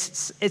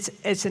 It's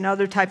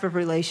another type of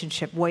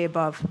relationship way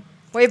above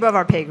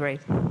our pay grade,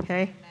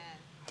 okay?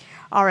 Amen.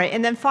 All right,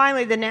 and then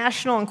finally, the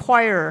National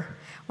Enquirer.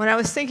 when I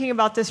was thinking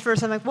about this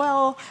verse, I'm like,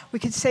 well, we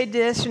could say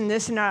this and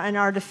this in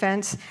our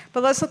defense,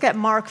 but let's look at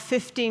Mark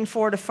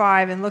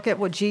 15:4-5 and look at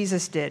what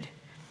Jesus did.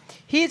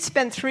 He had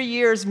spent 3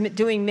 years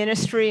doing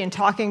ministry and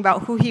talking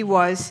about who he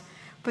was,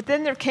 but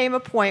then there came a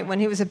point when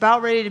he was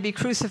about ready to be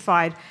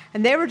crucified,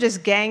 and they were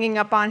just ganging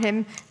up on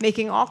him,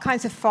 making all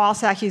kinds of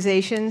false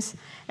accusations.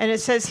 And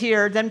it says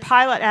here, then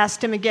Pilate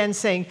asked him again,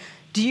 saying,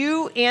 do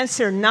you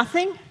answer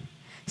nothing?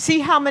 See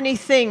how many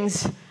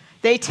things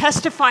they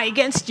testify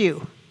against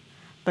you.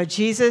 But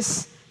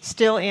Jesus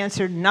still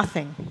answered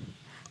nothing,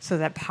 so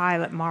that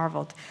Pilate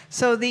marveled.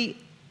 So the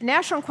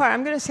National Enquirer,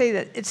 I'm going to say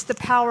that it's the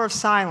power of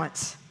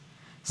silence.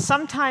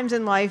 Sometimes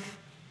in life,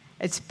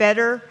 it's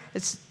better,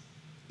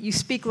 you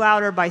speak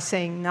louder by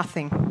saying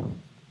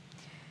nothing.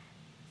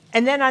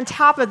 And then on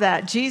top of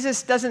that,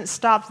 Jesus doesn't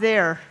stop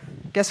there.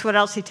 Guess what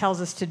else he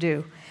tells us to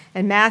do?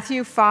 In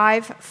Matthew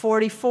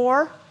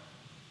 5:44,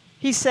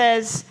 he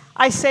says,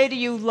 I say to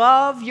you,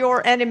 love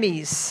your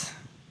enemies.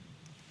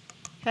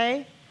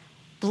 Okay?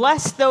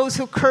 Bless those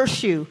who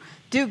curse you.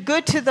 Do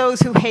good to those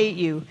who hate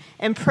you.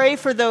 And pray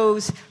for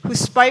those who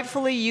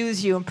spitefully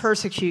use you and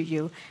persecute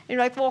you. And you're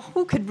like, well,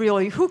 who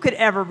could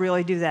ever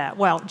really do that?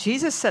 Well,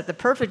 Jesus set the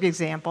perfect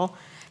example,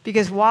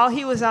 because while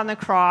he was on the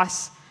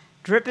cross,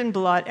 dripping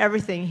blood,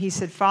 everything, he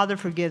said, Father,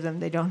 forgive them.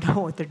 They don't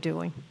know what they're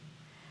doing.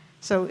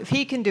 So if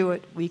he can do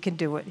it, we can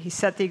do it. He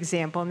set the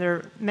example, and there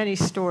are many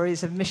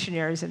stories of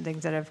missionaries and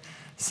things that have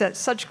set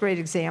such great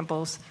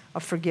examples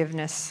of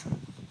forgiveness.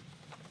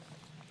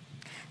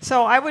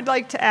 So I would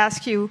like to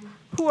ask you,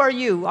 who are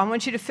you? I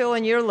want you to fill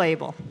in your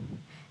label.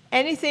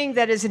 Anything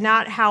that is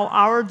not how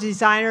our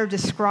designer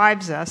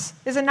describes us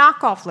is a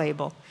knockoff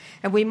label,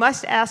 and we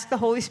must ask the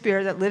Holy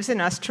Spirit that lives in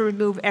us to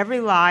remove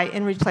every lie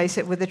and replace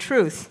it with the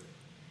truth.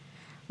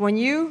 When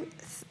you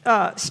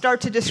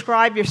start to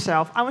describe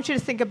yourself, I want you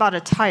to think about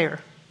a tire.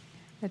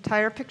 A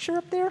tire picture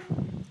up there?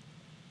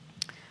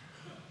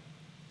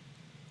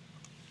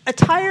 A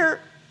tire,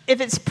 if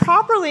it's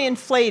properly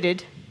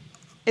inflated,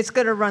 it's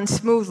going to run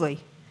smoothly.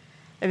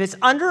 If it's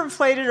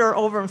underinflated or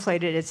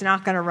overinflated, it's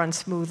not going to run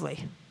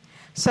smoothly.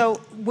 So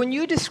when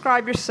you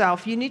describe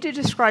yourself, you need to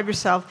describe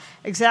yourself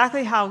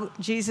exactly how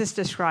Jesus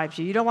describes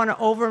you. You don't want to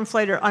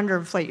overinflate or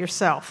underinflate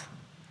yourself.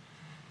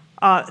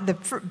 The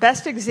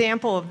best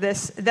example of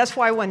this, that's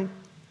why when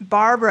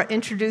Barbara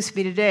introduced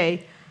me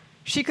today,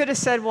 she could have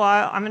said,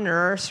 well, I'm a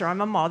nurse, or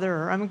I'm a mother,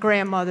 or I'm a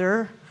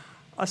grandmother,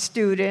 a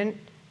student.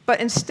 But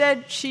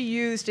instead, she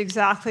used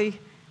exactly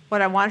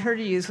what I want her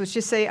to use, which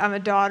is say, I'm a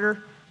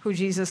daughter who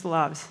Jesus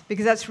loves,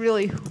 because that's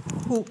really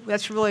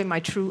my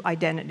true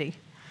identity.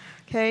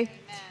 Okay? Amen.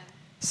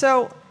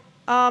 So,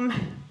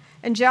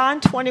 in John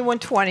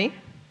 21:20,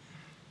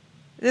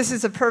 this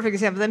is a perfect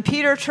example. Then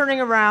Peter, turning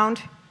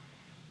around,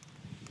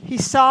 he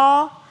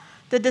saw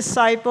the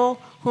disciple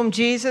whom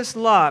Jesus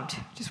loved.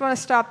 Just want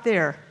to stop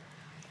there.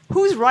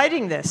 Who's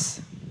writing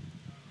this?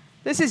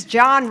 This is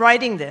John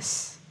writing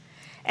this.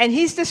 And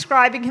he's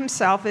describing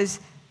himself as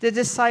the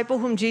disciple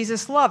whom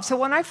Jesus loved. So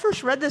when I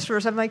first read this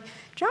verse, I'm like,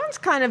 John's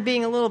kind of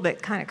being a little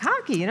bit kind of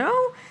cocky, you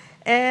know?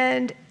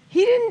 And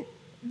he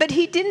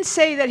didn't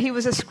say that he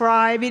was a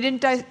scribe. He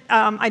didn't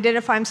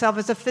identify himself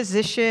as a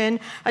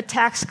physician, a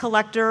tax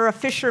collector, a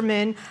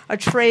fisherman, a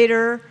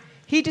trader.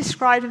 He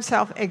described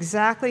himself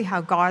exactly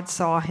how God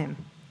saw him.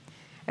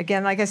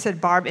 Again, like I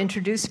said, Barb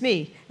introduced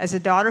me as a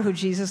daughter who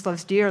Jesus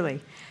loves dearly.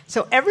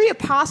 So every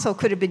apostle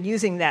could have been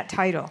using that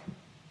title.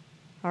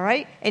 All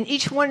right? And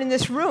each one in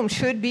this room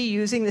should be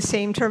using the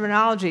same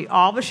terminology.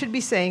 All of us should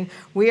be saying,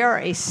 we are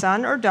a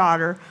son or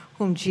daughter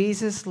whom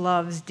Jesus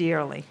loves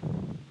dearly.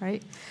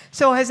 Right?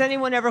 So has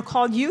anyone ever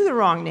called you the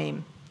wrong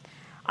name?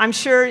 I'm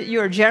sure you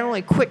are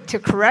generally quick to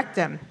correct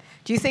them.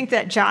 Do you think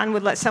that John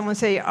would let someone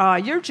say,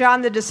 you're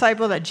John, the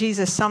disciple that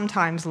Jesus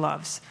sometimes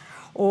loves,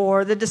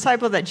 or the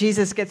disciple that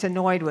Jesus gets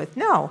annoyed with?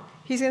 No.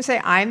 He's going to say,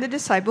 I'm the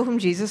disciple whom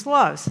Jesus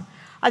loves.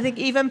 I think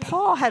even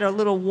Paul had a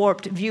little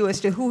warped view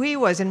as to who he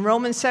was. In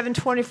Romans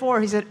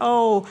 7:24, he said,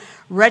 oh,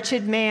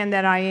 wretched man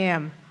that I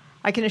am.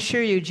 I can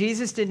assure you,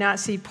 Jesus did not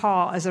see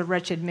Paul as a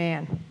wretched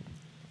man.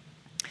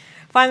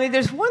 Finally,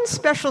 there's one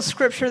special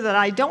scripture that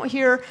I don't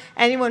hear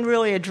anyone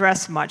really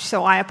address much,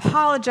 so I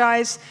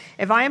apologize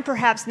if I am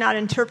perhaps not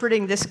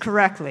interpreting this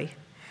correctly.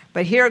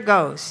 But here it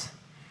goes.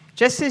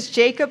 Just as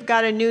Jacob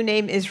got a new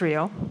name,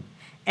 Israel,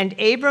 and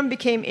Abram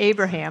became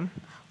Abraham,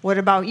 what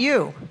about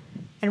you?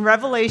 In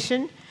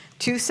Revelation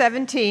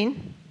 2:17,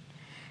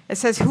 it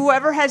says,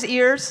 whoever has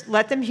ears,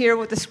 let them hear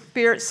what the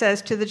Spirit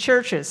says to the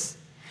churches.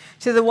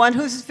 To the one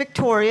who's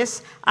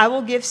victorious, I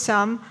will give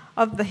some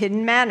of the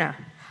hidden manna.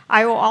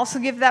 I will also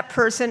give that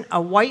person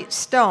a white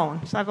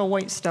stone. So I have a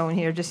white stone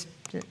here just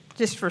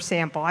for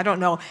sample. I don't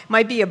know. It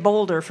might be a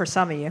boulder for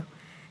some of you.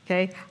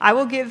 Okay? I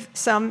will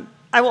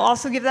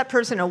also give that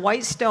person a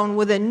white stone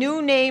with a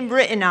new name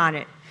written on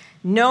it,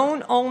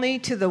 known only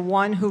to the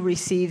one who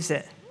receives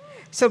it.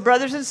 So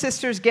brothers and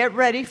sisters, get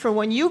ready for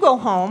when you go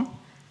home.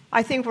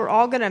 I think we're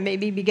all going to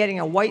maybe be getting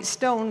a white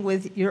stone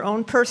with your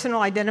own personal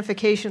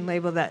identification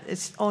label that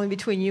it's only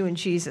between you and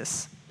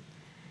Jesus.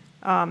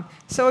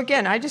 So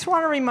again, I just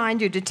want to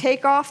remind you to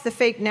take off the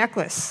fake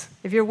necklace.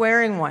 if you're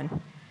wearing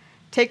one.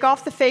 Take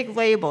off the fake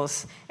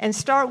labels and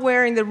start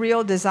wearing the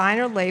real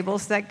designer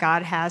labels that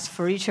God has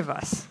for each of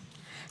us.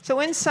 So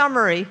in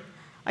summary,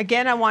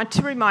 again, I want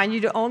to remind you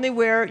to only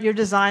wear your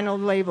designer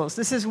labels.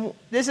 This is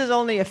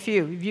only a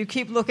few. If you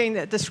keep looking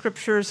at the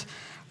scriptures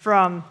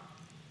from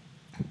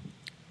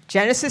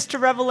Genesis to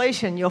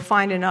Revelation, you'll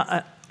find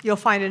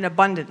an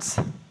abundance.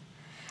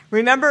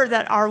 Remember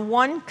that our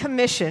one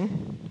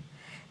commission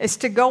is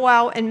to go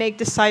out and make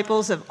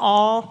disciples of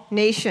all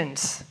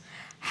nations.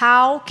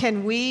 How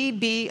can we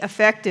be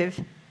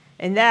effective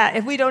in that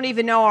if we don't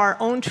even know our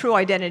own true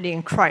identity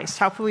in Christ?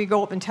 How can we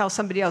go up and tell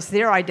somebody else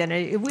their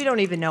identity if we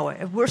don't even know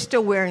it, if we're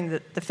still wearing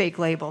the fake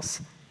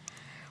labels?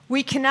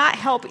 We cannot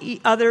help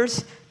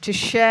others to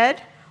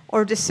shed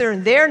or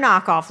discern their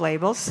knockoff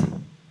labels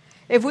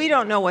if we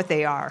don't know what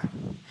they are.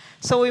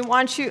 So I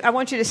want you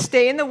to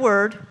stay in the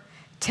Word,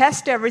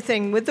 test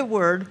everything with the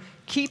Word,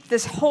 keep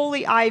this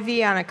holy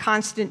IV on a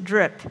constant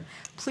drip.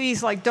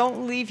 Please,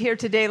 don't leave here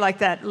today like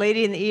that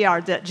lady in the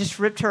ER that just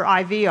ripped her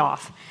IV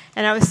off.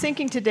 And I was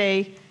thinking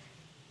today,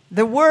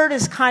 the Word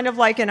is kind of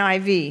like an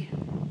IV,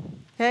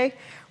 okay?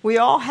 We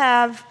all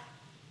have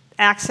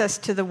access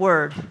to the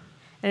Word,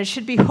 and it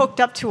should be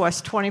hooked up to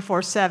us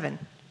 24/7,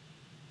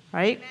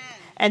 right? Amen.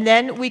 And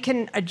then we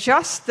can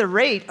adjust the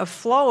rate of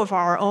flow of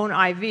our own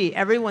IV.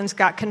 Everyone's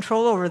got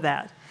control over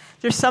that.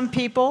 There's some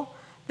people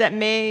that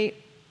may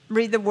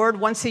read the Word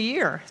once a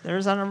year.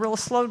 There's on a real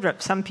slow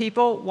drip. Some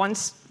people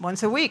once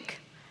a week.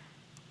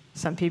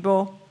 Some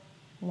people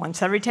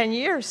once every 10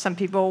 years. Some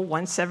people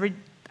once every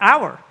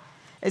hour.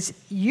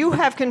 You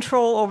have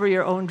control over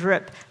your own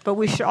drip, but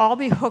we should all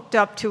be hooked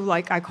up to,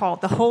 like I call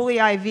it, the holy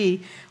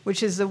IV,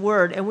 which is the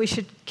Word, and we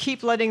should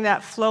keep letting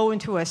that flow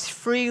into us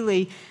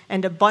freely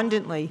and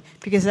abundantly,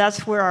 because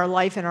that's where our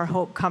life and our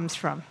hope comes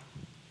from.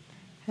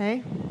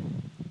 Okay?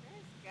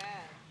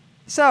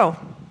 So,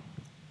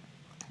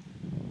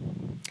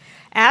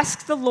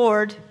 ask the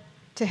Lord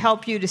to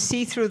help you to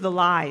see through the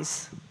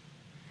lies.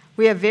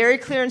 We have very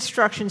clear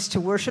instructions to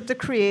worship the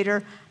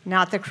Creator,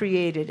 not the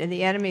created. And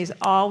the enemy is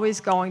always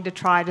going to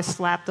try to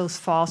slap those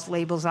false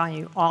labels on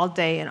you all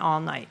day and all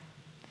night.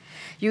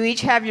 You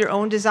each have your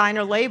own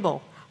designer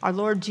label. Our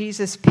Lord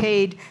Jesus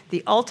paid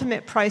the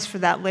ultimate price for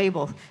that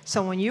label.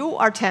 So when you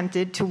are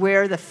tempted to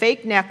wear the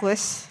fake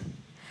necklace,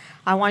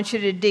 I want you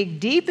to dig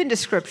deep into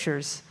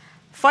scriptures,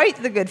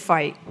 fight the good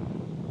fight,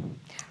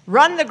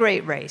 run the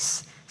great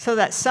race, so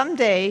that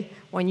someday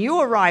when you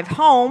arrive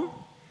home,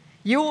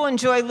 you will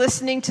enjoy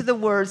listening to the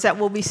words that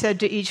will be said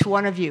to each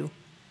one of you.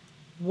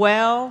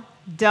 Well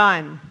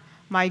done,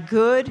 my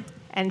good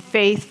and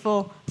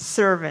faithful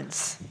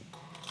servants.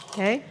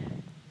 Okay?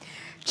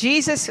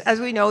 Jesus, as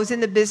we know, is in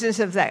the business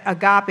of that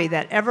agape,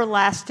 that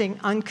everlasting,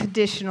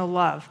 unconditional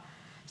love.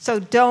 So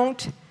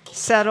don't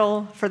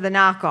settle for the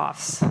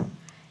knockoffs.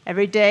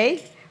 Every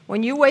day,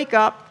 when you wake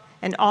up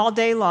and all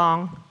day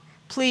long,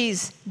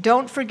 please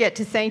don't forget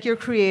to thank your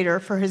Creator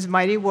for His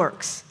mighty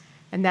works,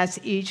 and that's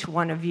each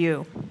one of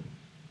you.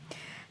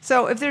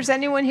 So if there's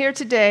anyone here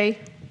today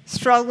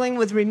struggling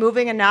with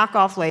removing a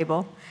knockoff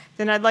label,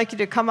 then I'd like you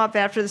to come up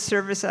after the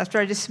service, after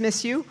I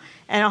dismiss you,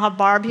 and I'll have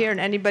Barb here, and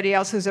anybody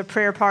else who's a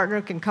prayer partner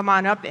can come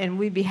on up, and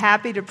we'd be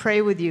happy to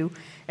pray with you.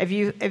 If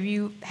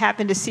you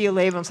happen to see a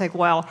label and it's like,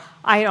 well,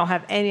 I don't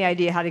have any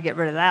idea how to get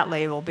rid of that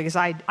label because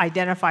I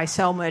identify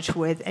so much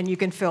with, and you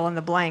can fill in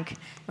the blank,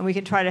 and we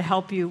can try to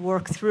help you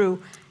work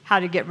through how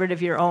to get rid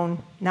of your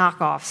own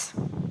knockoffs.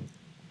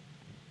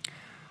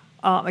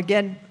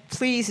 Again,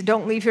 please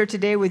don't leave here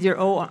today with your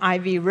own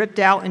IV ripped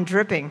out and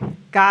dripping.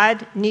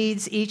 God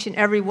needs each and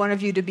every one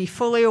of you to be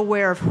fully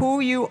aware of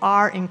who you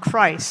are in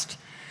Christ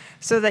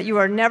so that you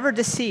are never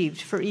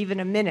deceived for even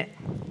a minute.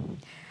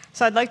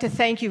 So I'd like to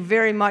thank you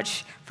very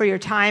much for your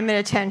time and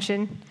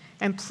attention,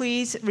 and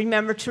please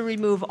remember to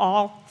remove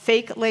all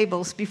fake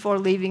labels before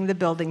leaving the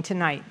building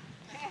tonight.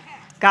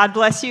 God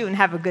bless you and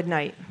have a good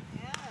night.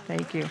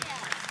 Thank you.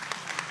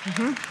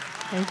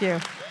 Thank you.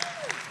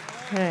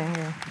 Thank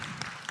you.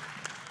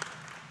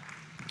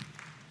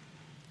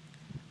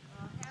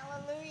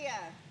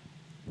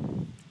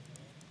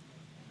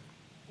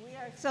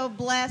 So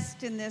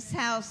blessed in this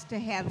house to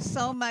have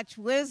so much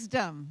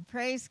wisdom.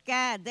 Praise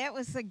God. That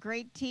was a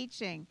great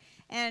teaching,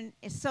 and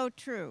it's so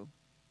true.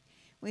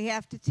 We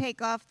have to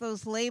take off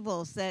those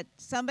labels that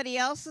somebody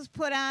else has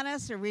put on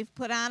us or we've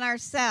put on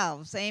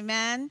ourselves.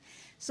 Amen.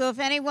 So if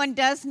anyone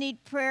does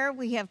need prayer,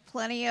 we have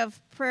plenty of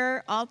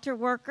prayer altar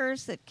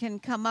workers that can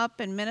come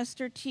up and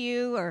minister to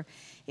you, or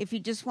if you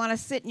just want to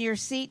sit in your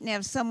seat and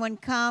have someone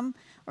come,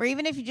 or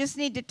even if you just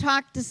need to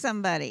talk to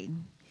somebody,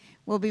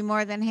 we'll be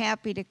more than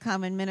happy to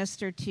come and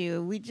minister to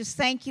you. We just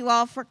thank you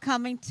all for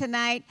coming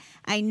tonight.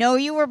 I know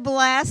you were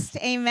blessed.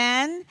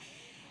 Amen.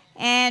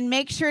 And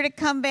make sure to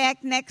come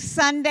back next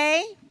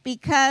Sunday,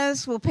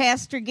 because will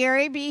Pastor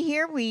Gary be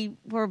here?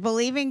 We're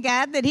believing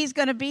God that he's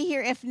going to be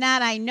here. If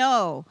not, I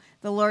know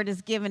the Lord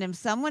has given him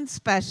someone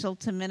special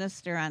to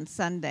minister on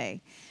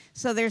Sunday.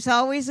 So there's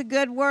always a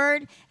good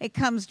word. It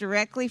comes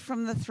directly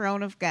from the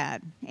throne of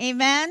God.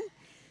 Amen.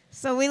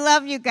 So we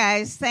love you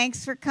guys.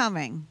 Thanks for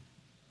coming.